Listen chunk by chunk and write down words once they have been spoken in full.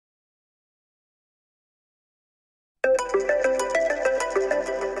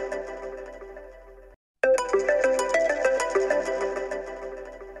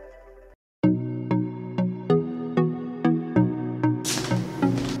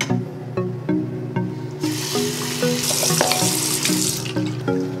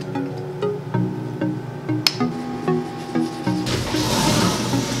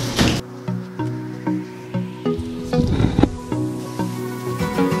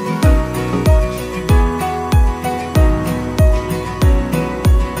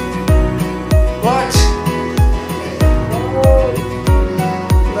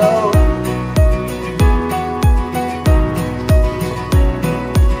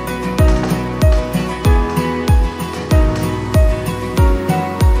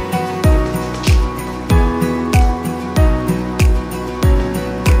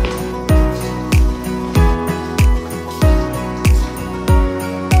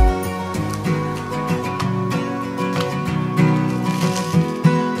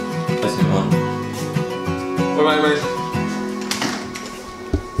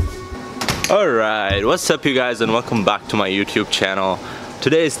Alright, what's up you guys, and welcome back to my YouTube channel.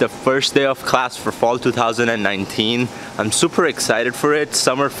 Today is the first day of class for fall 2019. I'm super excited for it.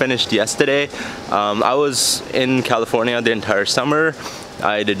 Summer finished yesterday. I was in California the entire summer.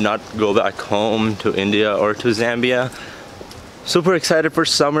 I did not go back home to India or to Zambia. Super excited for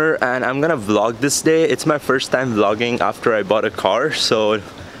summer, and I'm gonna vlog this day. It's my first time vlogging after I bought a car, so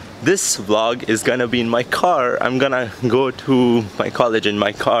this vlog is gonna be in my car. I'm gonna go to my college in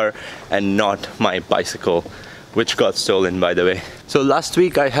my car and not my bicycle, which got stolen, by the way. So last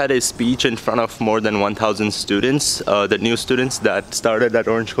week I had a speech in front of more than 1,000 students, the new students that started at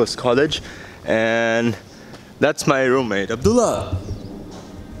Orange Coast College, and that's my roommate, Abdullah.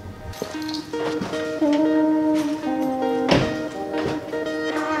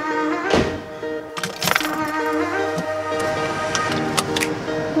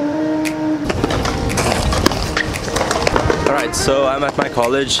 Alright, so I'm at my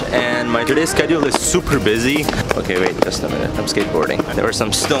college and my today's schedule is super busy. Okay, wait, just a minute. I'm skateboarding. There were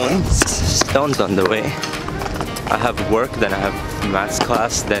some stones on the way. I have work, then I have maths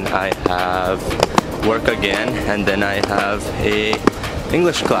class, then I have work again, and then I have a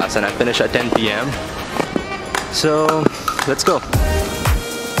English class, and I finish at 10 p.m. So, let's go.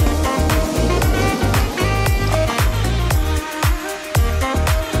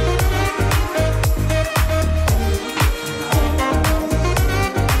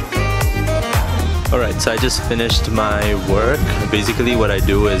 Alright, so I just finished my work. Basically what I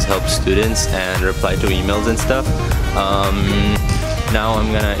do is help students and reply to emails and stuff. Now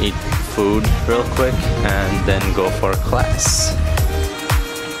I'm gonna eat food real quick and then go for class.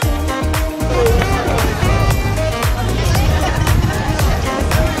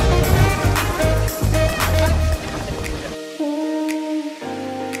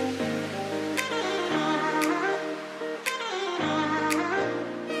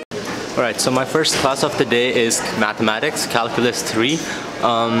 Alright, so my first class of the day is mathematics, calculus 3.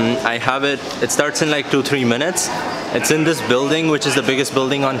 I have it starts in like 2-3 minutes. It's in this building, which is the biggest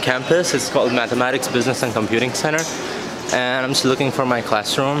building on campus. It's called Mathematics, Business and Computing Center. And I'm just looking for my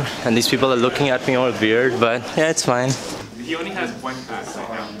classroom, and these people are looking at me all weird, but yeah, it's fine. He only has one class right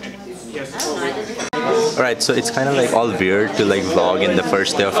now, and he has Alright, so it's kind of like all weird to like vlog in the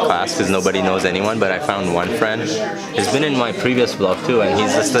first day of class because nobody knows anyone, but I found one friend. He's been in my previous vlog too, and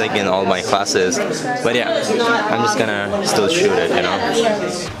he's just like in all my classes. But yeah, I'm just gonna still shoot it, you know.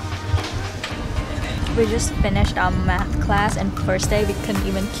 We just finished our math class, and first day we couldn't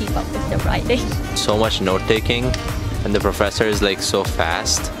even keep up with the writing. So much note taking, and the professor is like so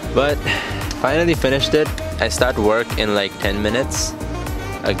fast. But finally finished it. I start work in like 10 minutes.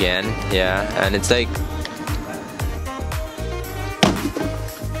 Again, yeah, and it's like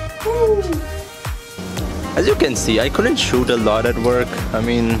as you can see, I couldn't shoot a lot at work. I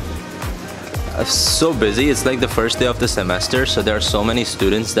mean, I'm so busy. It's like the first day of the semester, so there are so many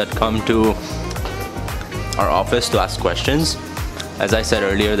students that come to our office to ask questions. As I said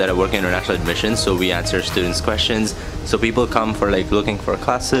earlier, that I work in international admissions, so we answer students' questions. So people come for like looking for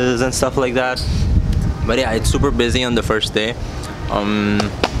classes and stuff like that. But yeah, it's super busy on the first day.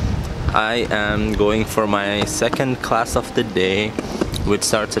 I am going for my second class of the day, which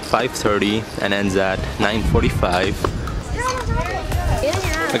starts at 5:30 and ends at 9:45.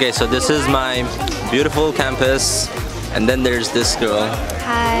 Okay, so this is my beautiful campus, and then there's this girl.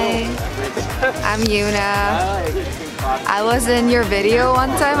 Hi, I'm Yuna. I was in your video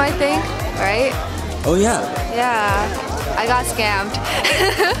one time, I think, right? Oh yeah. Yeah, I got scammed.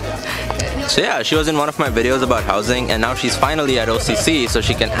 So yeah, she was in one of my videos about housing, and now she's finally at OCC, so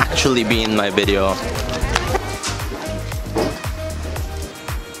she can actually be in my video.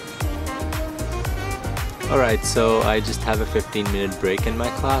 Alright, so I just have a 15-minute break in my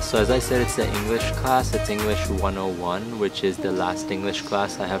class. So as I said, it's the English class. It's English 101, which is the last English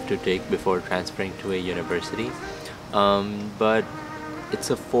class I have to take before transferring to a university. But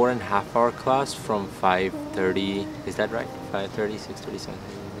it's a 4.5 hour class from 5:30, is that right? 5:30, 6:30,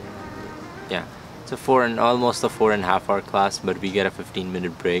 yeah, it's almost a 4.5 hour class, but we get a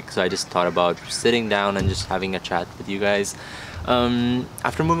 15-minute break. So I just thought about sitting down and just having a chat with you guys.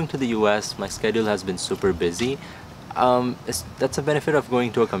 After moving to the US, my schedule has been super busy. That's a benefit of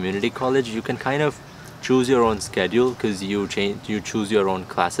going to a community college. You can kind of choose your own schedule because you choose your own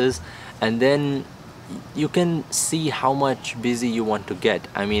classes, and then you can see how much busy you want to get.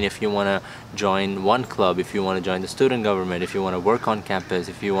 I mean, if you want to join one club, if you want to join the student government, if you want to work on campus,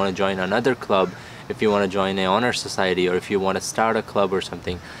 if you want to join another club, if you want to join an honor society, or if you want to start a club or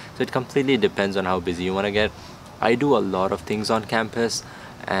something. So it completely depends on how busy you want to get. I do a lot of things on campus,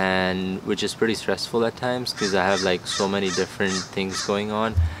 and which is pretty stressful at times because I have like so many different things going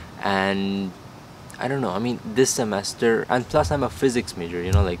on, and I don't know, I mean, this semester, and plus I'm a physics major,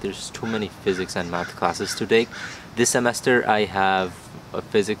 you know, like there's too many physics and math classes to take. This semester I have a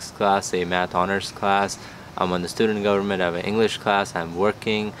physics class, a math honors class, I'm on the student government, I have an English class, I'm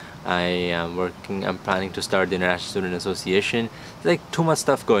planning to start the International Student Association. There's like too much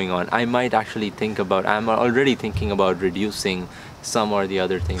stuff going on. I might actually I'm already thinking about reducing some or the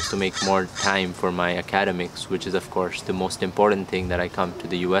other things to make more time for my academics, which is of course the most important thing that I come to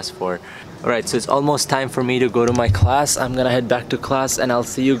the US for. Alright, so it's almost time for me to go to my class. I'm gonna head back to class and I'll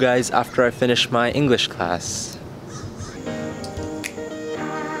see you guys after I finish my English class.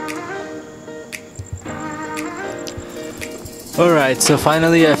 Alright, so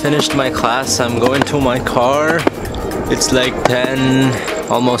finally I finished my class. I'm going to my car. It's like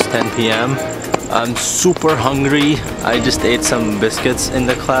almost 10 p.m. I'm super hungry. I just ate some biscuits in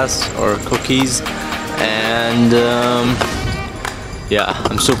the class, or cookies, and yeah,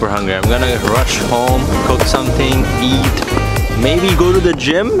 I'm super hungry. I'm gonna rush home, cook something, eat, maybe go to the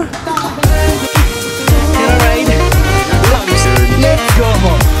gym. Alright, let's go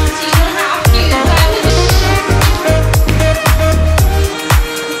home.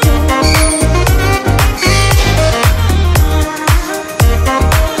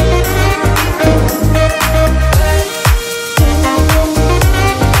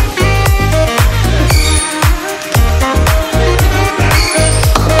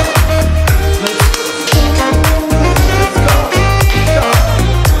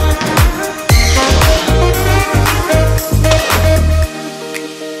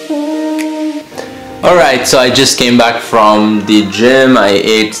 Alright, so I just came back from the gym. I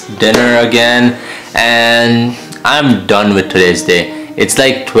ate dinner again and I'm done with today's day. It's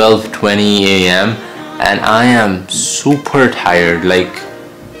like 12:20 a.m. and I am super tired, like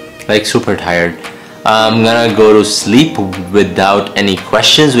super tired. I'm gonna go to sleep without any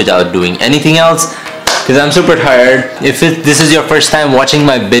questions, without doing anything else, because I'm super tired. If this is your first time watching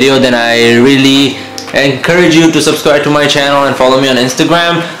my video, then I really encourage you to subscribe to my channel and follow me on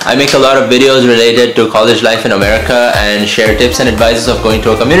Instagram. I make a lot of videos related to college life in America and share tips and advices of going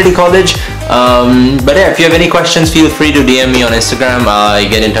to a community college. But yeah, if you have any questions, feel free to DM me on Instagram. I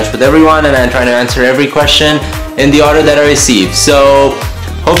get in touch with everyone and I try to answer every question in the order that I receive. So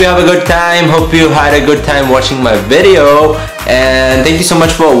hope you have a good time. Hope you had a good time watching my video, and thank you so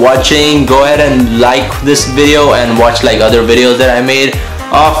much for watching. Go ahead and like this video and watch like other videos that I made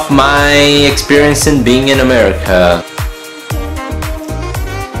of my experience in being in America.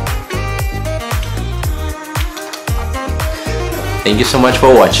 Thank you so much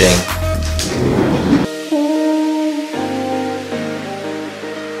for watching.